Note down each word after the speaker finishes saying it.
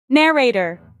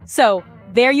Narrator. So,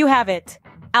 there you have it.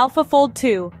 AlphaFold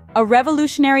 2, a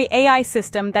revolutionary AI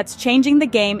system that's changing the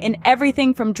game in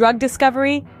everything from drug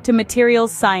discovery to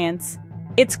materials science.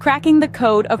 It's cracking the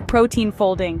code of protein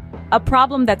folding, a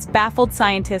problem that's baffled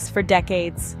scientists for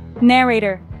decades.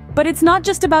 Narrator. But it's not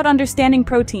just about understanding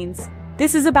proteins.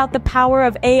 This is about the power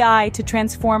of AI to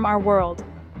transform our world.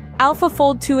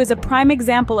 AlphaFold 2 is a prime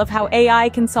example of how AI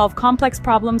can solve complex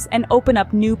problems and open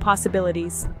up new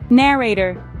possibilities.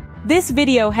 Narrator. This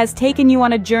video has taken you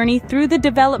on a journey through the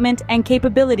development and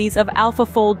capabilities of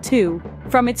AlphaFold 2,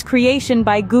 from its creation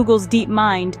by Google's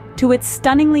DeepMind to its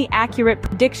stunningly accurate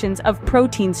predictions of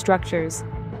protein structures.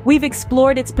 We've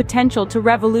explored its potential to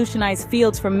revolutionize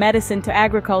fields from medicine to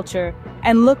agriculture,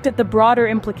 and looked at the broader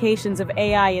implications of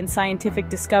AI in scientific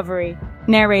discovery.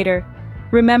 Narrator.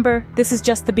 Remember, this is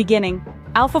just the beginning.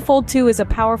 AlphaFold 2 is a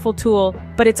powerful tool,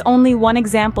 but it's only one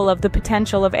example of the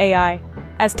potential of AI.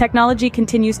 As technology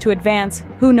continues to advance,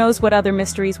 who knows what other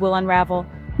mysteries will unravel.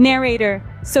 Narrator.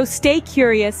 So stay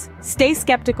curious, stay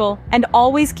skeptical, and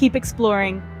always keep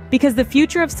exploring, because the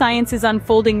future of science is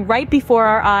unfolding right before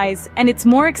our eyes, and it's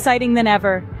more exciting than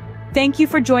ever. Thank you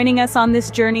for joining us on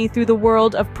this journey through the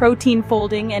world of protein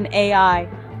folding and AI.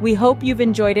 We hope you've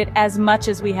enjoyed it as much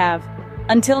as we have.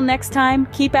 Until next time,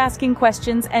 keep asking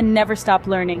questions and never stop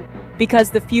learning,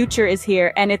 because the future is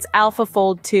here and it's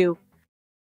AlphaFold 2.